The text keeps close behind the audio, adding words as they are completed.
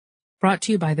Brought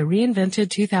to you by the reinvented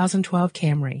 2012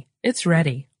 Camry. It's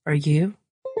ready. Are you?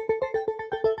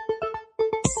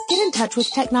 Get in touch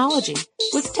with technology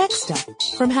with Tech Stuff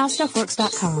from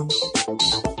HowStuffWorks.com.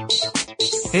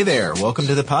 Hey there, welcome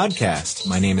to the podcast.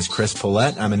 My name is Chris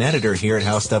Pollette. I'm an editor here at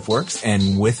How Stuff Works,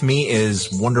 and with me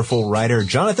is wonderful writer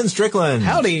Jonathan Strickland.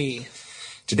 Howdy.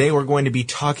 Today we're going to be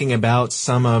talking about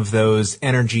some of those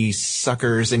energy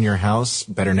suckers in your house,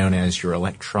 better known as your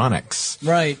electronics.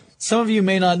 Right. Some of you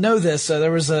may not know this.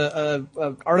 There was a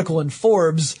article in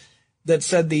Forbes that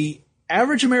said the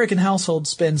average American household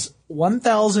spends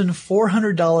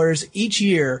 $1,400 each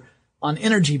year on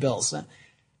energy bills.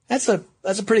 That's a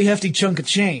pretty hefty chunk of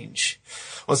change.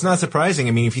 Well, it's not surprising.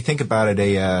 I mean, if you think about it,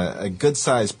 a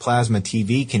good-sized plasma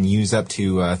TV can use up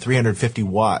to 350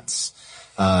 watts.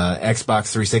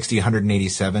 Xbox 360,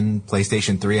 187,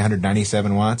 PlayStation 3,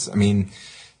 197 watts. I mean,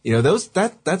 you know,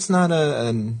 that's not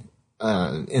an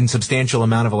insubstantial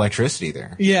amount of electricity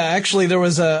there. Yeah, actually, there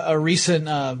was a recent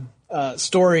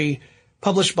story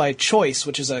published by Choice,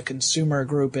 which is a consumer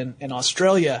group in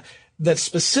Australia, that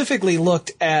specifically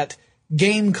looked at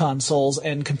game consoles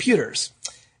and computers.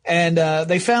 And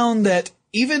they found that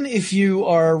even if you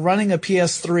are running a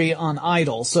PS3 on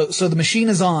idle, so the machine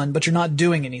is on, but you're not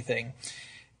doing anything,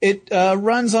 it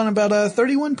runs on about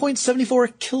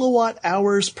 31.74 kilowatt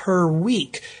hours per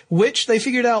week, which they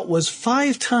figured out was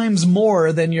 5 times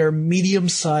more than your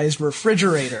medium-sized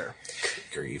refrigerator. Good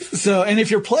grief. So, and if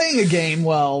you're playing a game,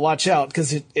 well, watch out,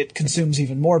 because it consumes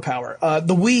even more power.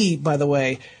 The Wii, by the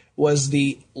way, was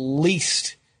the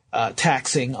least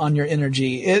taxing on your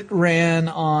energy. It ran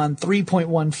on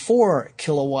 3.14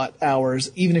 kilowatt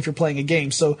hours, even if you're playing a game.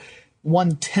 So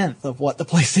 1/10 of what the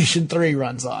PlayStation 3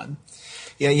 runs on.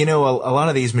 Yeah, you know, a lot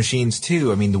of these machines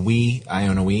too, I mean, the Wii, I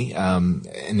own a Wii,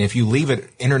 and if you leave it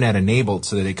internet enabled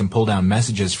so that it can pull down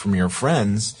messages from your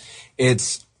friends,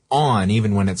 it's on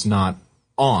even when it's not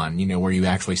on, you know, where you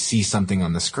actually see something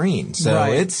on the screen. So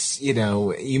right. It's, you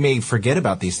know, you may forget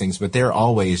about these things, but they're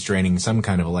always draining some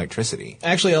kind of electricity.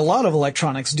 Actually, a lot of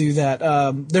electronics do that.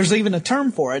 There's even a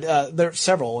term for it. There are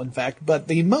several, in fact, but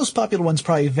the most popular one's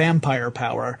probably vampire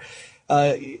power.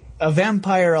 A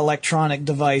vampire electronic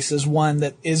device is one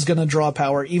that is going to draw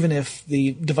power even if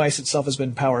the device itself has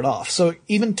been powered off. So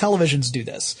even televisions do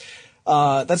this.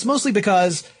 That's mostly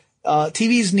because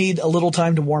TVs need a little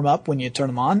time to warm up when you turn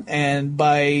them on, and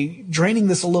by draining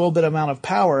this a little bit amount of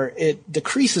power, it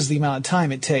decreases the amount of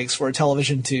time it takes for a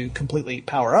television to completely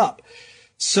power up.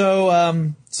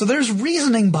 So there's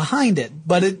reasoning behind it,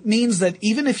 but it means that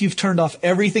even if you've turned off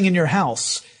everything in your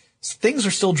house, things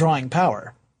are still drawing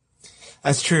power.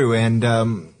 That's true. And,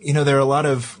 you know, there are a lot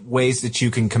of ways that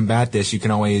you can combat this. You can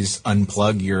always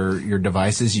unplug your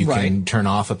devices. You right. can turn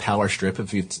off a power strip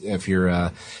if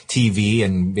your TV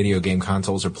and video game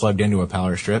consoles are plugged into a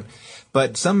power strip.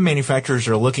 But some manufacturers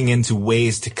are looking into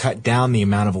ways to cut down the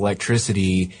amount of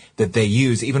electricity that they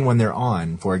use, even when they're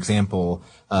on. For example,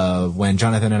 when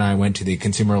Jonathan and I went to the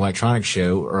Consumer Electronics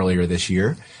Show earlier this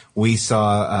year, we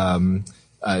saw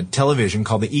a television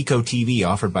called the Eco TV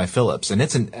offered by Philips, and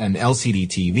it's an LCD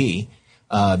TV.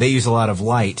 They use a lot of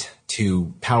light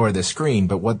to power the screen,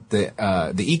 but what the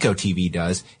Eco TV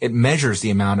does, it measures the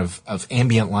amount of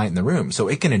ambient light in the room, so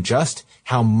it can adjust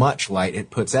how much light it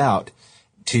puts out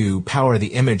to power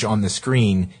the image on the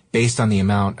screen based on the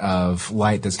amount of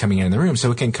light that's coming in the room. So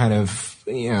it can kind of,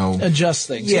 you know, adjust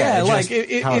things. Yeah, like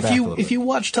if you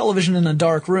watch television in a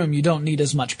dark room, you don't need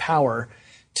as much power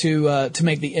to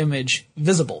make the image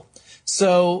visible.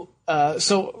 So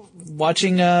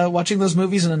watching those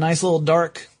movies in a nice little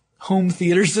dark home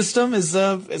theater system is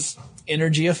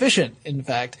energy efficient, in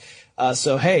fact.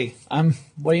 So hey, I'm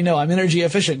energy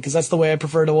efficient because that's the way I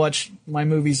prefer to watch my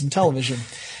movies and television.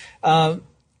 And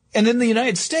in the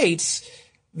United States,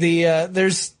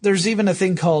 there's even a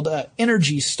thing called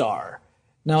Energy Star.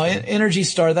 Now, Energy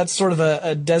Star, that's sort of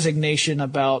a designation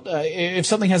about if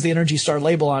something has the Energy Star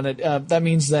label on it, that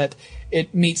means that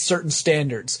it meets certain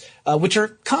standards, which are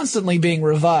constantly being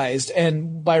revised.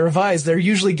 And by revised, they're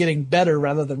usually getting better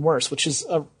rather than worse, which is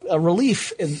a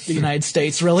relief in the United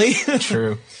States, really.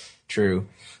 True.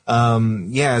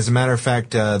 Yeah, as a matter of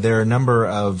fact, there are a number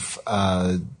of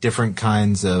different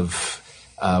kinds of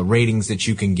ratings that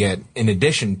you can get in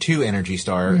addition to Energy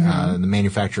Star. The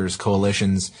manufacturers'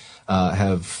 coalitions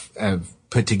have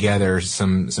put together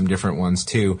some different ones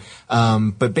too.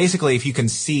 But basically, if you can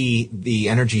see the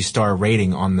Energy Star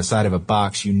rating on the side of a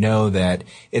box, you know that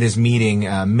it is meeting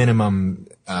minimum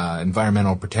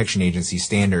Environmental Protection Agency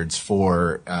standards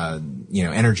for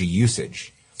energy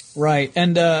usage. Right,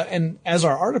 and as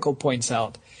our article points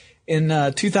out, in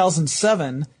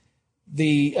 2007,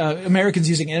 the Americans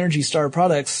using Energy Star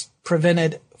products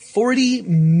prevented 40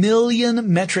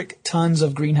 million metric tons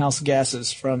of greenhouse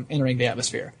gases from entering the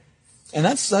atmosphere. And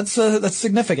that's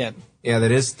significant. Yeah,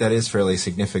 that is fairly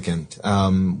significant.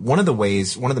 One of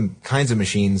the kinds of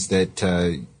machines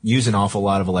that use an awful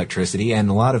lot of electricity, and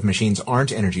a lot of machines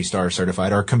aren't Energy Star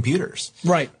certified, are computers.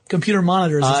 Right, computer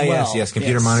monitors as well. Yes,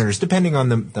 computer monitors. Depending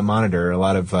on the monitor, a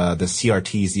lot of the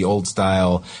CRTs, the old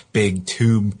style big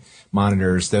tube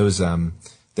monitors, those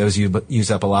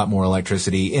use up a lot more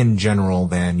electricity in general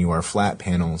than your flat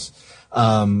panels.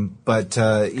 But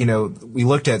we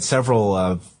looked at several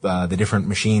of the different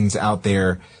machines out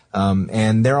there,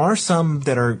 and there are some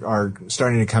that are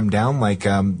starting to come down. Like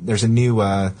there's a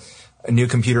new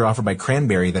computer offered by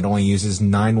Cranberry that only uses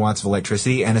 9 watts of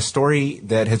electricity, and a story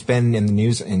that has been in the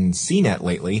news in CNET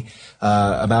lately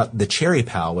about the Cherry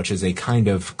Pal, which is a kind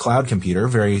of cloud computer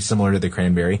very similar to the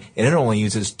Cranberry, and it only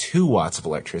uses 2 watts of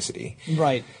electricity.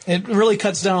 Right. It really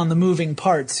cuts down on the moving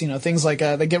parts. Things like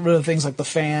they get rid of things like the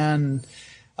fan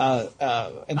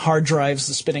and hard drives,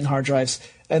 the spinning hard drives,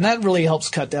 and that really helps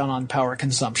cut down on power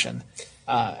consumption.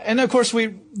 And of course,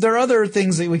 there are other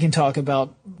things that we can talk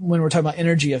about when we're talking about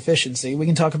energy efficiency. We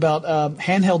can talk about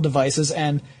handheld devices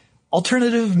and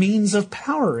alternative means of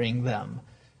powering them,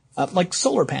 like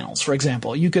solar panels, for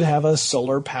example. You could have a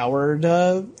solar-powered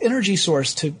energy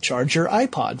source to charge your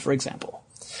iPod, for example.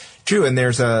 True, and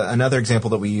there's another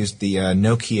example that we used, the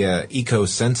Nokia Eco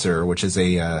Sensor, which is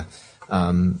a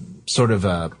sort of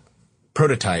a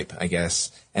prototype, I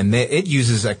guess, and it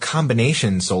uses a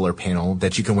combination solar panel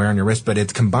that you can wear on your wrist, but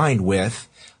it's combined with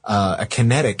a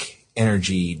kinetic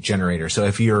energy generator. So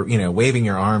if you're, waving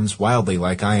your arms wildly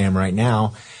like I am right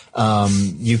now,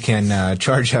 you can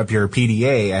charge up your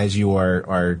PDA as you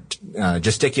are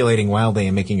gesticulating wildly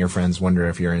and making your friends wonder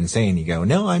if you're insane. You go,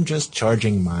 no, I'm just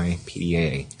charging my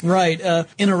PDA. Right.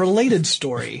 In a related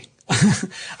story,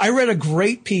 I read a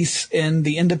great piece in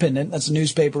The Independent, that's a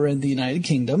newspaper in the United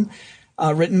Kingdom,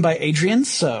 written by Adrienne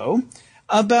So,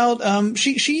 about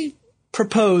she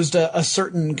proposed a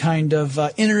certain kind of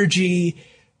energy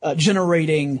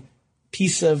generating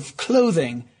piece of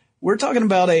clothing. We're talking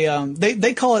about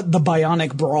they call it the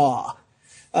bionic bra.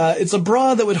 It's a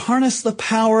bra that would harness the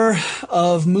power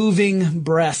of moving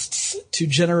breasts to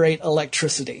generate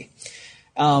electricity.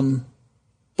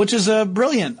 Which is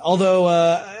brilliant. Although,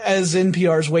 as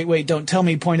NPR's Wait, Don't Tell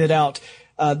Me pointed out,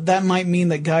 that might mean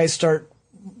that guys start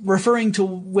referring to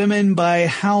women by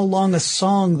how long a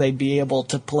song they'd be able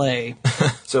to play.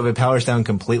 So if it powers down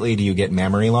completely, do you get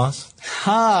memory loss?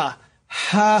 Ha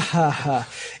ha.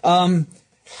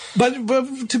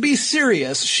 But to be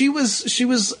serious, she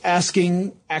was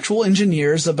asking actual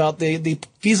engineers about the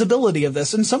feasibility of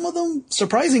this, and some of them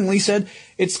surprisingly said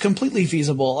it's completely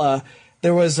feasible.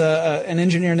 There was an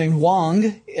engineer named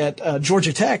Wang at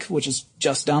Georgia Tech, which is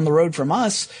just down the road from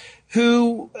us,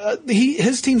 who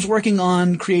his team's working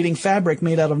on creating fabric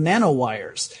made out of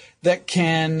nanowires that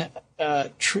can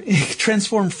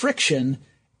transform friction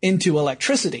into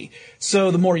electricity. So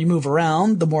the more you move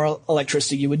around, the more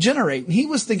electricity you would generate. And he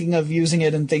was thinking of using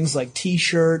it in things like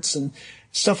T-shirts and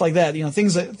stuff like that.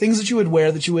 Things that you would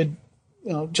wear that you would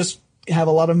just have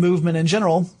a lot of movement in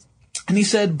general. And he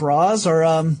said bras are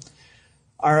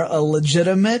a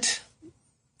legitimate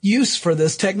use for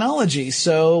this technology.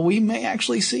 So we may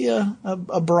actually see a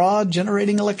bra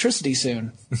generating electricity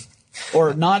soon.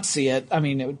 Or not see it. I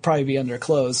mean, it would probably be under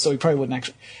clothes, so we probably wouldn't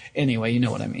actually. Anyway, you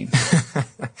know what I mean.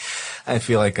 I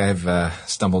feel like I've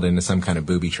stumbled into some kind of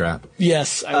booby trap.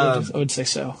 Yes, I would say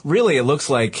so. Really, it looks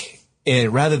like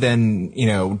rather than,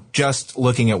 just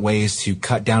looking at ways to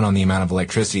cut down on the amount of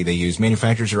electricity they use,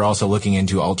 manufacturers are also looking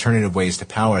into alternative ways to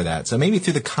power that. So maybe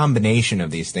through the combination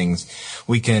of these things,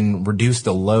 we can reduce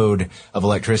the load of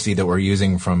electricity that we're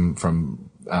using from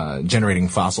generating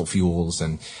fossil fuels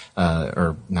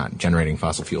or not generating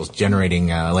fossil fuels, generating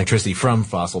electricity from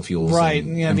fossil fuels. Right.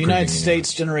 The United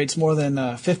States generates more than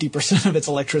 50% of its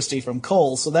electricity from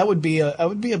coal. So that would be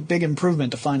a big improvement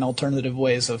to find alternative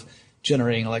ways of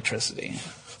generating electricity.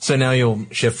 So now you'll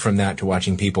shift from that to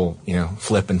watching people,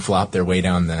 flip and flop their way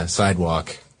down the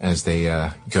sidewalk as they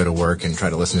go to work and try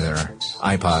to listen to their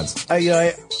iPods.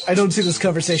 I don't see this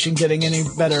conversation getting any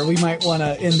better. We might want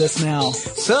to end this now.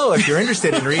 So if you're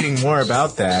interested in reading more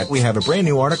about that, we have a brand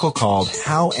new article called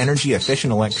How Energy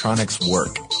Efficient Electronics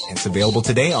Work. It's available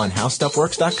today on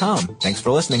HowStuffWorks.com. Thanks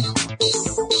for listening.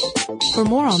 For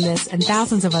more on this and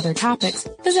thousands of other topics,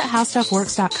 visit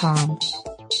HowStuffWorks.com.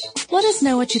 Let us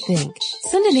know what you think.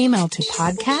 Send an email to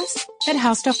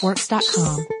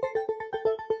podcast@HowStuffWorks.com.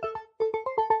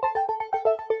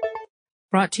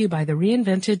 Brought to you by the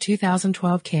reinvented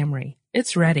 2012 Camry.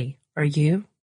 It's ready. Are you?